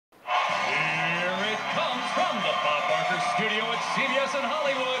studio at CBS in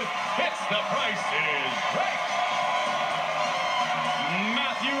Hollywood, it's The Price is Right.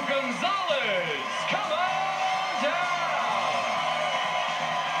 Matthew Gonzalez, come on down.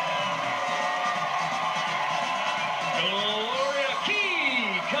 Gloria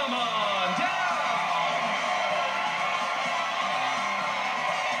Key, come on down.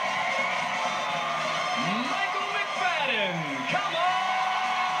 Michael McFadden, come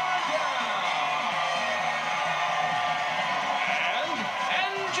on down. And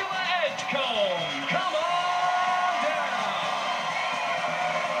Angela Edgecombe, come on down.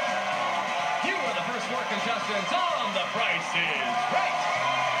 You are the first 4 contestants on The Price is Right.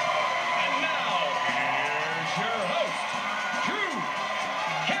 And now, here's your host, Drew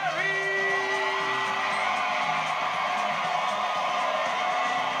Carey.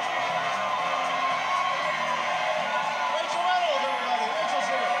 Rachel Reynolds, everybody. Rachel's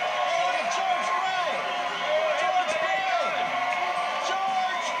here. Hey, look at George Gray. George Gray.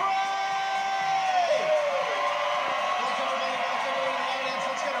 George Gray. Welcome, everybody. Welcome, everybody to the audience.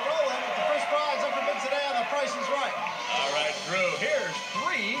 Let's get it rolling with the first prize up for bid today on The Price is Right. All right, Drew, here's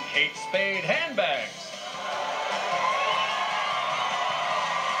 3 Kate Spade handbags.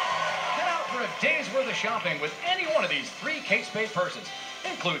 Head out for a day's worth of shopping with any one of these 3 Kate Spade purses.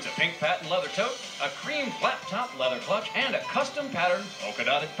 Includes a pink patent leather tote, a cream flat top leather clutch, and a custom patterned polka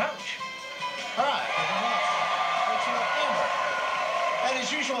dotted pouch. All right. Thank you very much. Rachel Amber. And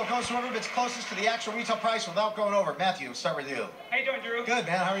as usual, it goes to whoever bids closest to the actual retail price without going over. Matthew, we'll start with you. How you doing, Drew? Good,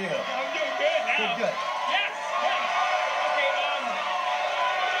 man. How are you? I'm doing good now. Good, good. Yes. Hey. Okay.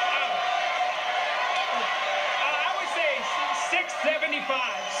 I would say 675.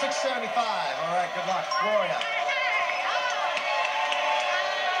 675. All right. Good luck. Gloria.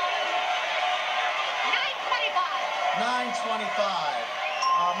 925.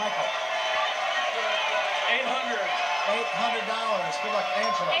 Michael. 800. $800. Good luck,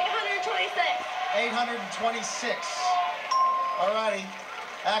 Angela. 826. 826. All righty.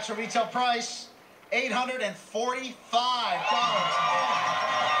 Actual retail price, $845.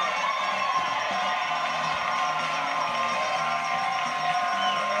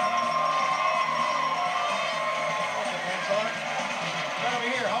 Right over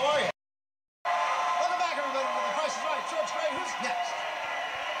here. How are you? Welcome back, everybody, to The Price is Right. George Gray, who's next?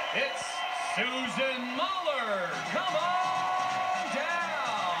 It's Susan Mahler. Come on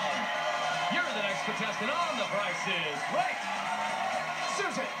down. You're the next contestant on The Price is Right.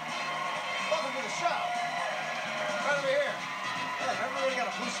 Susan, welcome to the show. Right over here. Yeah, everybody got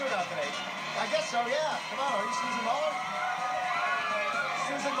a blue shirt out today. I guess so, yeah. Come on, are you Susan Mahler?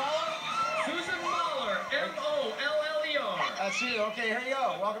 Susan Mahler? Susan Mahler, M-O-L-L-E-R. That's you. Okay, here you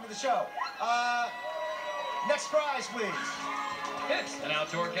go. Welcome to the show. Next prize, please. It's an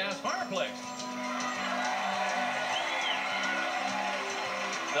outdoor gas fireplace.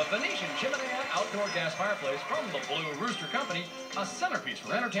 The Venetian Chimenea Outdoor Gas Fireplace from the Blue Rooster Company, a centerpiece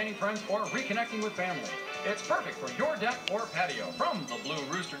for entertaining friends or reconnecting with family. It's perfect for your deck or patio from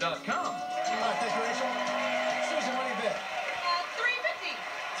thebluerooster.com. All right, thank you, Rachel. Susan, what do you bid? 350.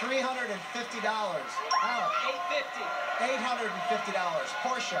 $350. Alec, 850. $850.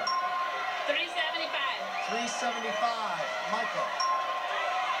 Portia, 375. $375. Michael,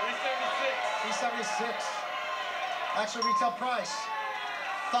 376. $376. Actual retail price,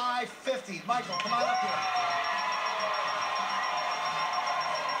 $550. Michael, come on up here.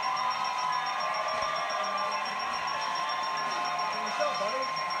 What's up, buddy?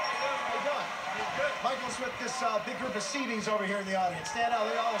 How you doing? Good. Michael's with this big group of Stevies over here in the audience. Stand out.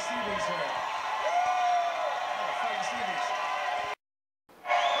 Look at all the Stevies here. Oh, fighting Stevies.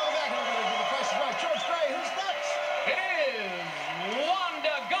 Welcome back, everybody, to The Price is Right. George Gray, who's next? It is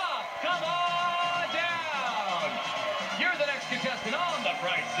Wanda Goff. Come on down. You're the next contestant on The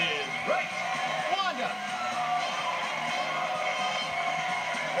Price is Right. Wanda.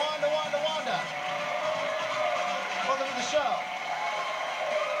 Wanda. Welcome to the show.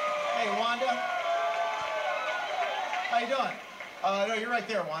 Hey, Wanda. How you doing? No, you're right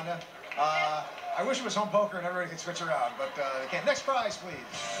there, Wanda. I wish it was home poker and everybody could switch around, but they can't. Next prize, please.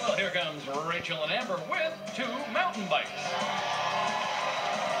 Well, here comes Rachel and Amber with 2 mountain bikes.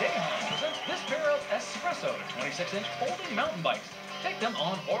 Dayhan presents this pair of Espresso 26-inch folding mountain bikes. Take them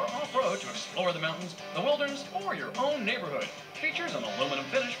on or off-road to explore the mountains, the wilderness, or your own neighborhood. Features an aluminum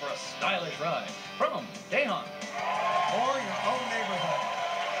finish for a stylish ride. From Dayhan. Or your own neighborhood.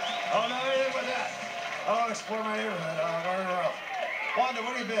 Oh, no, anything with that. Oh, explore my neighborhood. Everywhere else. Wanda,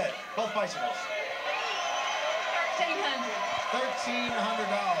 what do you bid? Both bicycles. 1,300. $1,300.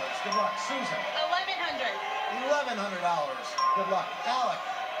 Good luck. Susan. 1,100. $1,100. Good luck. Alec.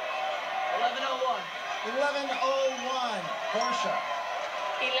 1101. 1101. Porsche.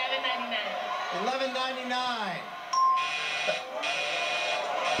 $11.99. $11.99.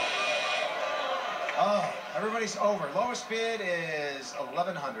 Oh, everybody's over. Lowest bid is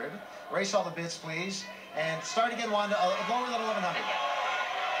 1,100. Erase all the bids, please. And start again, Wanda. Lower than 1,100.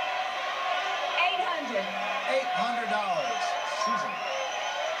 $800. $800. Susan.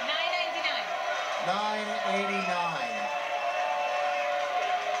 $9.99. $989.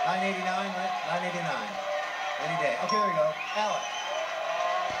 $989, right? $989. Any day. Okay, there we go. Alec.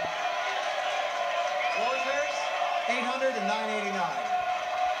 What was hers? 800 and 989.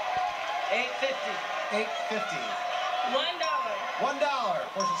 850. 850. $1. $1.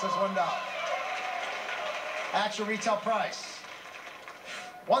 Portia says $1. Actual retail price.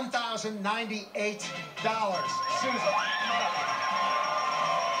 $1,098. Susan.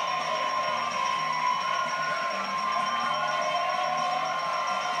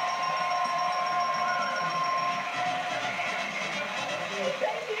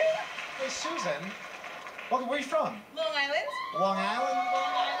 Hey, Susan. Well, where are you from? Long Island. Long Island?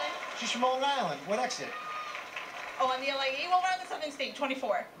 Long Island. She's from Long Island. What exit? Oh, on the LIE? Well, we're on the Southern State,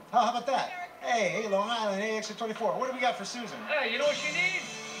 24. Oh, how about that? Hey, Long Island, exit 24. What do we got for Susan? Hey, you know what she needs?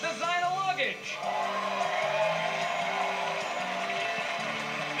 Designer luggage.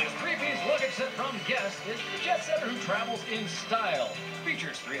 This three-piece luggage set from Guess is the jet setter who travels in style.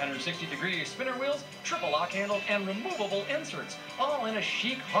 Features 360-degree spinner wheels, triple lock handles, and removable inserts, all in a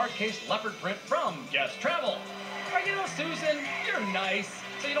chic hard-case leopard print from Guess Travel. You know, Susan, you're nice.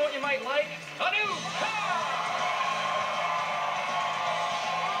 So you know what you might like? A new car!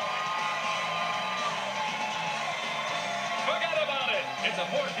 Forget about it! It's a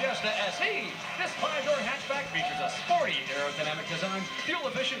Ford Fiesta SE. This 5-door hatchback features a sporty aerodynamic design,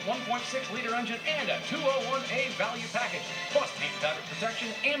 fuel-efficient 1.6-liter engine, and a 201A value package, plus paint fabric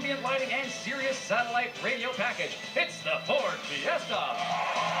protection, ambient lighting, and Sirius satellite radio package. It's the Ford Fiesta.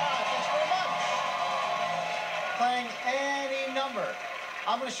 Thanks very much. Playing any number.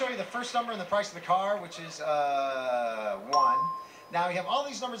 I'm going to show you the first number and the price of the car, which is 1. Now we have all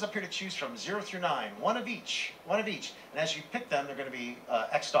these numbers up here to choose from, 0 through 9, one of each. And as you pick them, they're going to be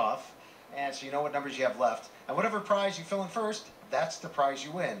X'd off, and so you know what numbers you have left. And whatever prize you fill in first, that's the prize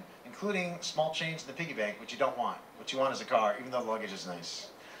you win, including small change in the piggy bank, which you don't want. What you want is a car, even though the luggage is nice.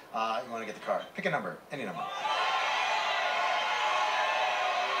 You want to get the car. Pick a number, any number.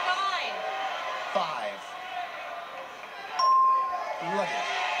 5. Luggage.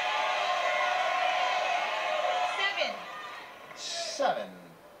 7.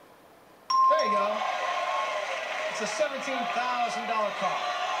 There you go. It's a $17,000 car.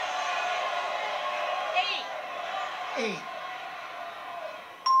 8.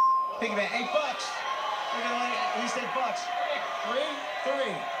 Piggy bank, $8. We're gonna win at least $8. 3.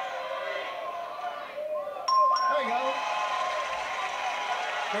 There you go.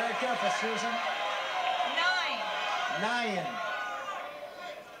 Very careful, Susan. 9.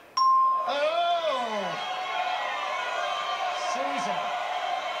 Oh! Susan.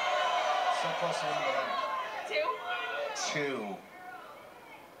 So close to the number. 2.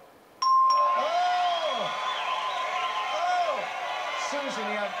 Oh! Susan,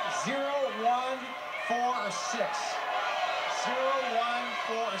 you have 0, 1, 4, or 6. 0, 1,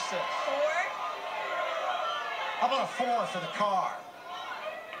 4, or 6. 4. How about a 4 for the car?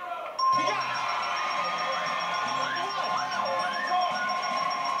 You got it!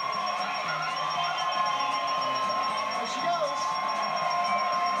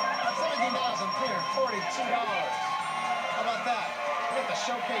 $42. How about that? We got the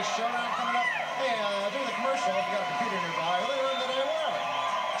Showcase Showdown coming up. Hey, during the commercial, if you got a computer nearby, or later in the day, whatever,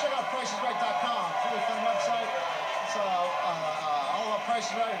 check out PricesRight.com. It's a really fun website. It's all about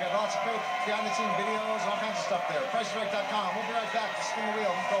Price is Right. We've got lots of great behind-the-scenes videos, all kinds of stuff there. PricesRight.com. We'll be right back to spin the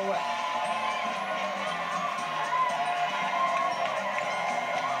wheel. Don't go away.